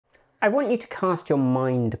I want you to cast your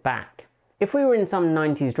mind back. If we were in some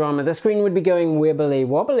 90s drama, the screen would be going wibbly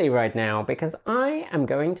wobbly right now, because I am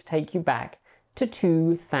going to take you back to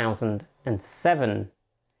 2007.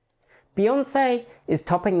 Beyoncé is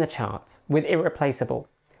topping the charts with Irreplaceable.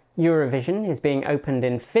 Eurovision is being opened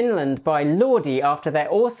in Finland by Lordi after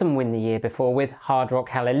their awesome win the year before with Hard Rock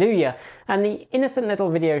Hallelujah, and the innocent little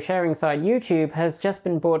video sharing site YouTube has just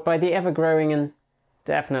been bought by the ever-growing and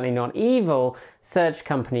definitely not evil search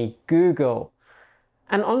company Google.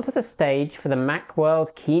 And onto the stage for the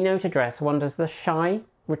Macworld keynote address wanders the shy,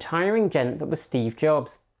 retiring gent that was Steve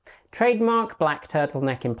Jobs. Trademark black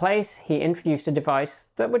turtleneck in place, he introduced a device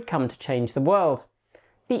that would come to change the world: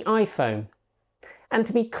 the iPhone. And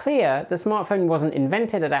to be clear, the smartphone wasn't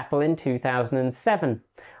invented at Apple in 2007.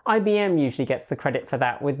 IBM usually gets the credit for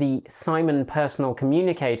that with the Simon Personal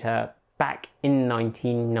Communicator back in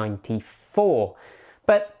 1994.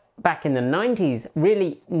 But back in the 90s,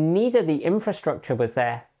 really neither the infrastructure was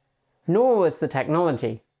there, nor was the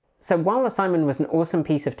technology. So while the Simon was an awesome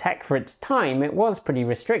piece of tech for its time, it was pretty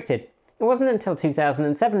restricted. It wasn't until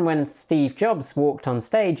 2007 when Steve Jobs walked on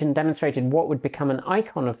stage and demonstrated what would become an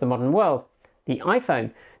icon of the modern world, the iPhone,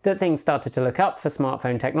 that things started to look up for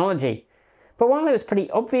smartphone technology. But while it was pretty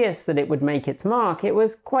obvious that it would make its mark, it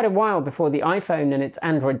was quite a while before the iPhone and its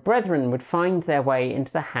Android brethren would find their way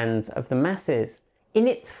into the hands of the masses. In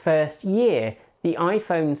its first year, the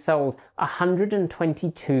iPhone sold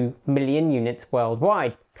 122 million units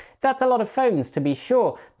worldwide. That's a lot of phones, to be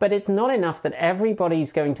sure, but it's not enough that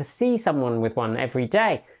everybody's going to see someone with one every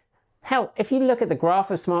day. Hell, if you look at the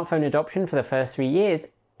graph of smartphone adoption for the first 3 years,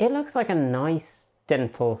 it looks like a nice,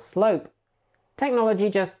 gentle slope. Technology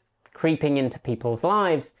just creeping into people's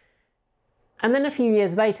lives. And then a few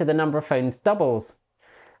years later, the number of phones doubles.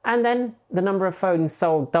 And then the number of phones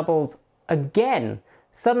sold doubles again.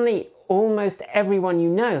 Suddenly, almost everyone you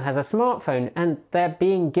know has a smartphone, and they're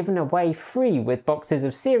being given away free with boxes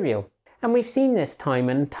of cereal. And we've seen this time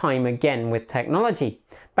and time again with technology.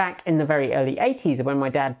 Back in the very early 80s, when my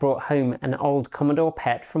dad brought home an old Commodore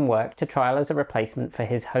PET from work to trial as a replacement for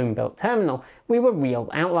his home-built terminal, we were real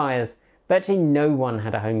outliers. Virtually no one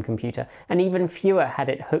had a home computer, and even fewer had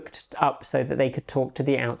it hooked up so that they could talk to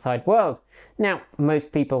the outside world. Now,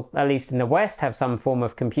 most people, at least in the West, have some form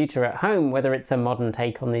of computer at home, whether it's a modern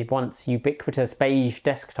take on the once ubiquitous beige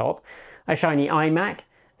desktop, a shiny iMac,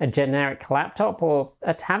 a generic laptop, or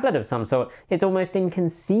a tablet of some sort. It's almost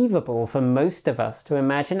inconceivable for most of us to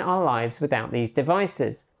imagine our lives without these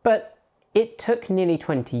devices. But it took nearly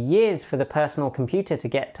 20 years for the personal computer to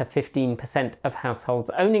get to 15% of households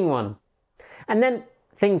owning one. And then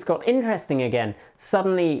things got interesting again.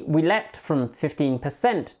 Suddenly we leapt from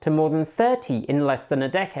 15% to more than 30% in less than a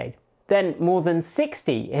decade. Then more than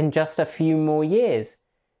 60% in just a few more years.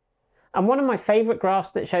 And one of my favourite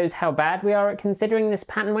graphs that shows how bad we are at considering this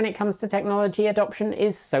pattern when it comes to technology adoption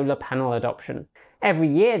is solar panel adoption. Every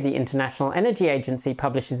year the International Energy Agency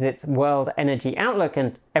publishes its World Energy Outlook,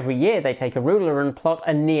 and every year they take a ruler and plot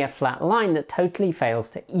a near flat line that totally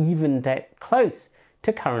fails to even get close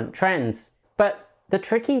to current trends. But the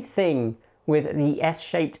tricky thing with the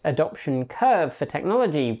S-shaped adoption curve for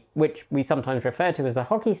technology, which we sometimes refer to as the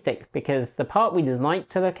hockey stick because the part we like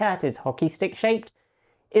to look at is hockey stick shaped,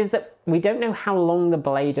 is that we don't know how long the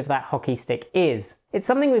blade of that hockey stick is. It's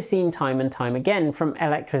something we've seen time and time again, from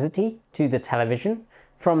electricity to the television,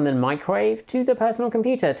 from the microwave to the personal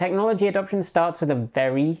computer. Technology adoption starts with a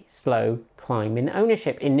very slow climb in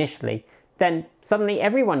ownership initially, then suddenly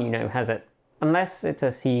everyone you know has it, unless it's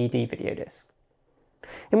a CED video disc.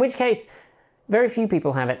 In which case, very few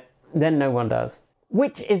people have it, then no one does.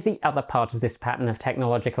 Which is the other part of this pattern of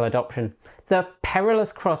technological adoption, the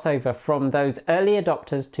perilous crossover from those early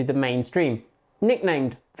adopters to the mainstream,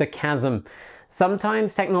 nicknamed the chasm.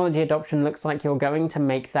 Sometimes technology adoption looks like you're going to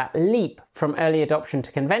make that leap from early adoption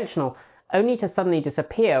to conventional, only to suddenly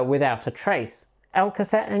disappear without a trace.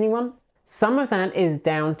 Alcassette, anyone? Some of that is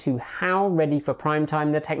down to how ready for prime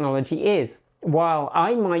time the technology is. While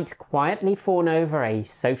I might quietly fawn over a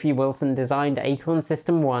Sophie Wilson designed Acorn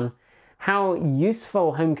System 1, how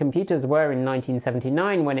useful home computers were in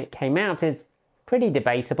 1979 when it came out is pretty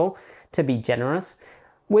debatable, to be generous.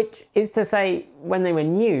 Which is to say, when they were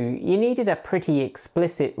new, you needed a pretty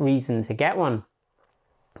explicit reason to get one.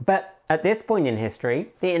 But at this point in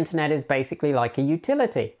history, the internet is basically like a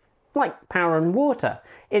utility. Like power and water.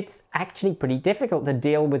 It's actually pretty difficult to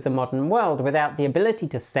deal with the modern world without the ability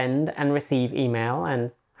to send and receive email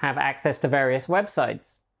and have access to various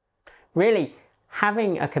websites. Really,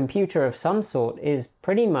 having a computer of some sort is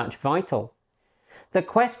pretty much vital. The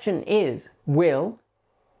question is, will,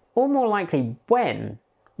 or more likely when,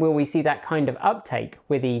 will we see that kind of uptake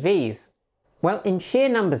with EVs? Well, in sheer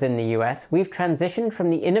numbers in the US, we've transitioned from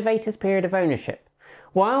the Innovators period of ownership.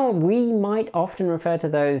 While we might often refer to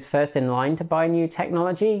those first in line to buy new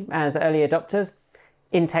technology as early adopters,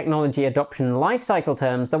 in technology adoption lifecycle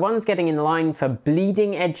terms, the ones getting in line for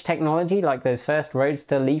bleeding edge technology like those first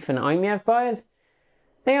Roadster, Leaf and iMIAV buyers,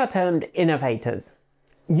 they are termed innovators.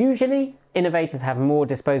 Usually, innovators have more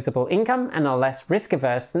disposable income and are less risk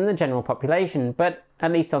averse than the general population, but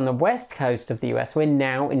at least on the west coast of the US, we're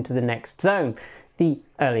now into the next zone, the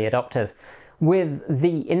early adopters, with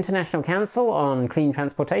the International Council on Clean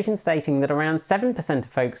Transportation stating that around 7% of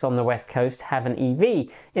folks on the west coast have an EV.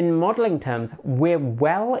 In modelling terms, we're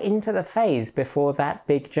well into the phase before that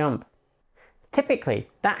big jump. Typically,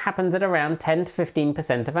 that happens at around 10 to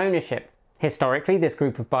 15% of ownership. Historically, this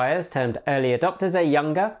group of buyers, termed early adopters, are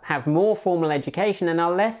younger, have more formal education and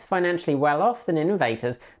are less financially well off than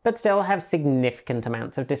innovators, but still have significant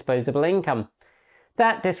amounts of disposable income.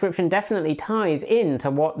 That description definitely ties into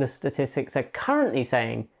what the statistics are currently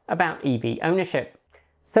saying about EV ownership.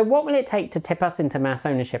 So what will it take to tip us into mass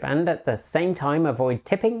ownership and at the same time avoid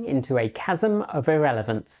tipping into a chasm of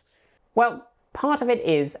irrelevance? Well, part of it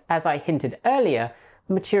is, as I hinted earlier,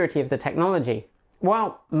 maturity of the technology.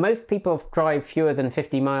 While most people drive fewer than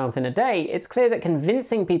 50 miles in a day, it's clear that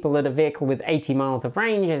convincing people that a vehicle with 80 miles of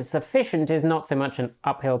range is sufficient is not so much an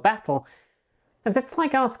uphill battle, as it's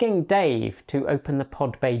like asking Dave to open the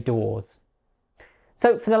pod bay doors.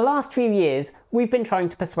 So for the last few years, we've been trying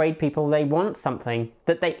to persuade people they want something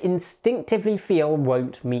that they instinctively feel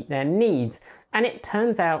won't meet their needs, and it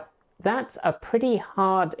turns out that's a pretty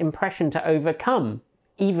hard impression to overcome,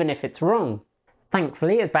 even if it's wrong.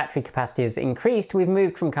 Thankfully, as battery capacity has increased, we've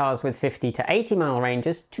moved from cars with 50 to 80 mile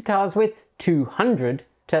ranges to cars with 200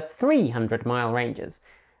 to 300 mile ranges.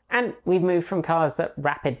 And we've moved from cars that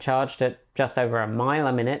rapid charged at just over a mile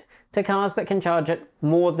a minute to cars that can charge at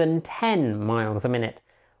more than 10 miles a minute.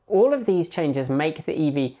 All of these changes make the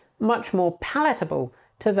EV much more palatable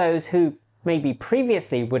to those who maybe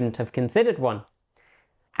previously wouldn't have considered one.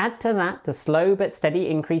 Add to that the slow but steady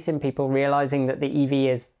increase in people realizing that the EV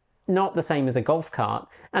is not the same as a golf cart,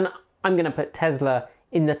 and I'm going to put Tesla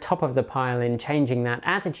in the top of the pile in changing that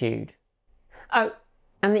attitude. Oh,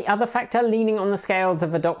 and the other factor leaning on the scales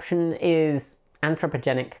of adoption is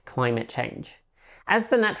anthropogenic climate change. As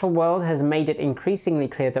the natural world has made it increasingly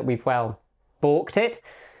clear that we've, well, balked it,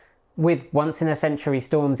 with once-in-a-century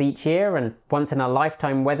storms each year and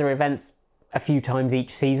once-in-a-lifetime weather events a few times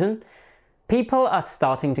each season, people are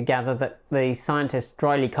starting to gather that the scientists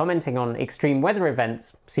dryly commenting on extreme weather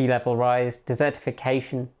events, sea level rise,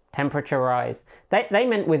 desertification, temperature rise, they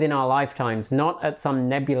meant within our lifetimes, not at some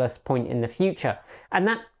nebulous point in the future. And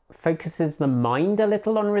that focuses the mind a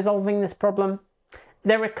little on resolving this problem.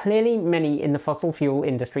 There are clearly many in the fossil fuel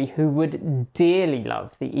industry who would dearly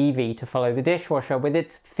love the EV to follow the dishwasher with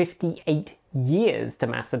its 58 years to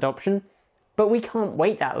mass adoption, but we can't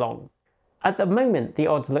wait that long. At the moment, the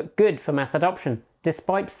odds look good for mass adoption.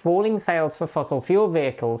 Despite falling sales for fossil fuel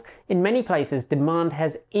vehicles, in many places demand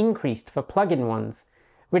has increased for plug-in ones.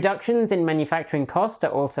 Reductions in manufacturing cost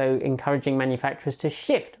are also encouraging manufacturers to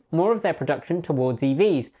shift more of their production towards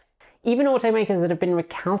EVs. Even automakers that have been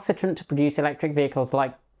recalcitrant to produce electric vehicles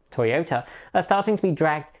like Toyota are starting to be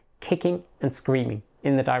dragged kicking and screaming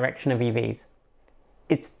in the direction of EVs.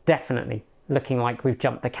 It's definitely looking like we've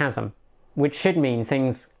jumped the chasm, which should mean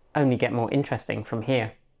things only get more interesting from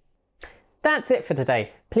here. That's it for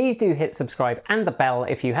today. Please do hit subscribe and the bell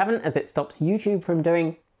if you haven't, as it stops YouTube from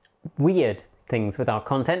doing weird things with our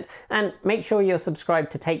content, and make sure you're subscribed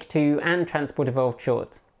to Take Two and Transport Evolved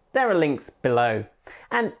Shorts. There are links below.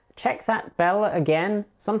 And check that bell again,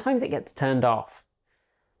 sometimes it gets turned off.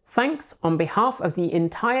 Thanks on behalf of the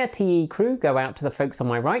entire TE crew go out to the folks on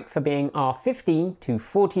my right for being our $15 to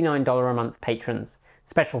 $49 a month patrons.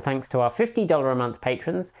 Special thanks to our $50 a month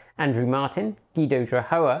patrons, Andrew Martin, Guido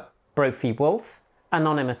Drahoa, Brophy Wolf,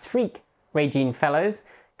 Anonymous Freak, Regine Fellows,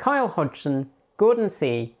 Kyle Hodgson, Gordon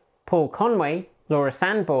C., Paul Conway, Laura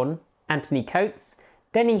Sanborn, Anthony Coates,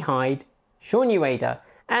 Denny Hyde, Sean Ueda,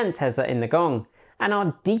 and Tezza in the Gong. And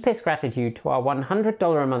our deepest gratitude to our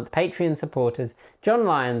 $100 a month Patreon supporters, John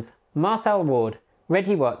Lyons, Marcel Ward,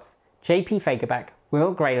 Reggie Watts, JP Fagerback,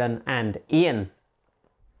 Will Graylan, and Ian.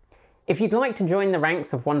 If you'd like to join the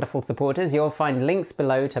ranks of wonderful supporters, you'll find links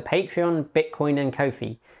below to Patreon, Bitcoin, and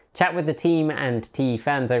Ko-fi. Chat with the team and TE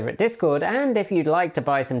fans over at Discord, and if you'd like to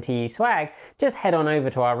buy some TE swag, just head on over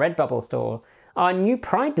to our Redbubble store. Our new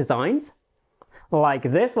Pride designs, like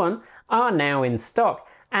this one, are now in stock,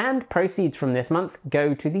 and proceeds from this month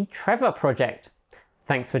go to the Trevor Project.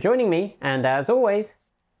 Thanks for joining me, and as always,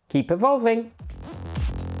 keep evolving!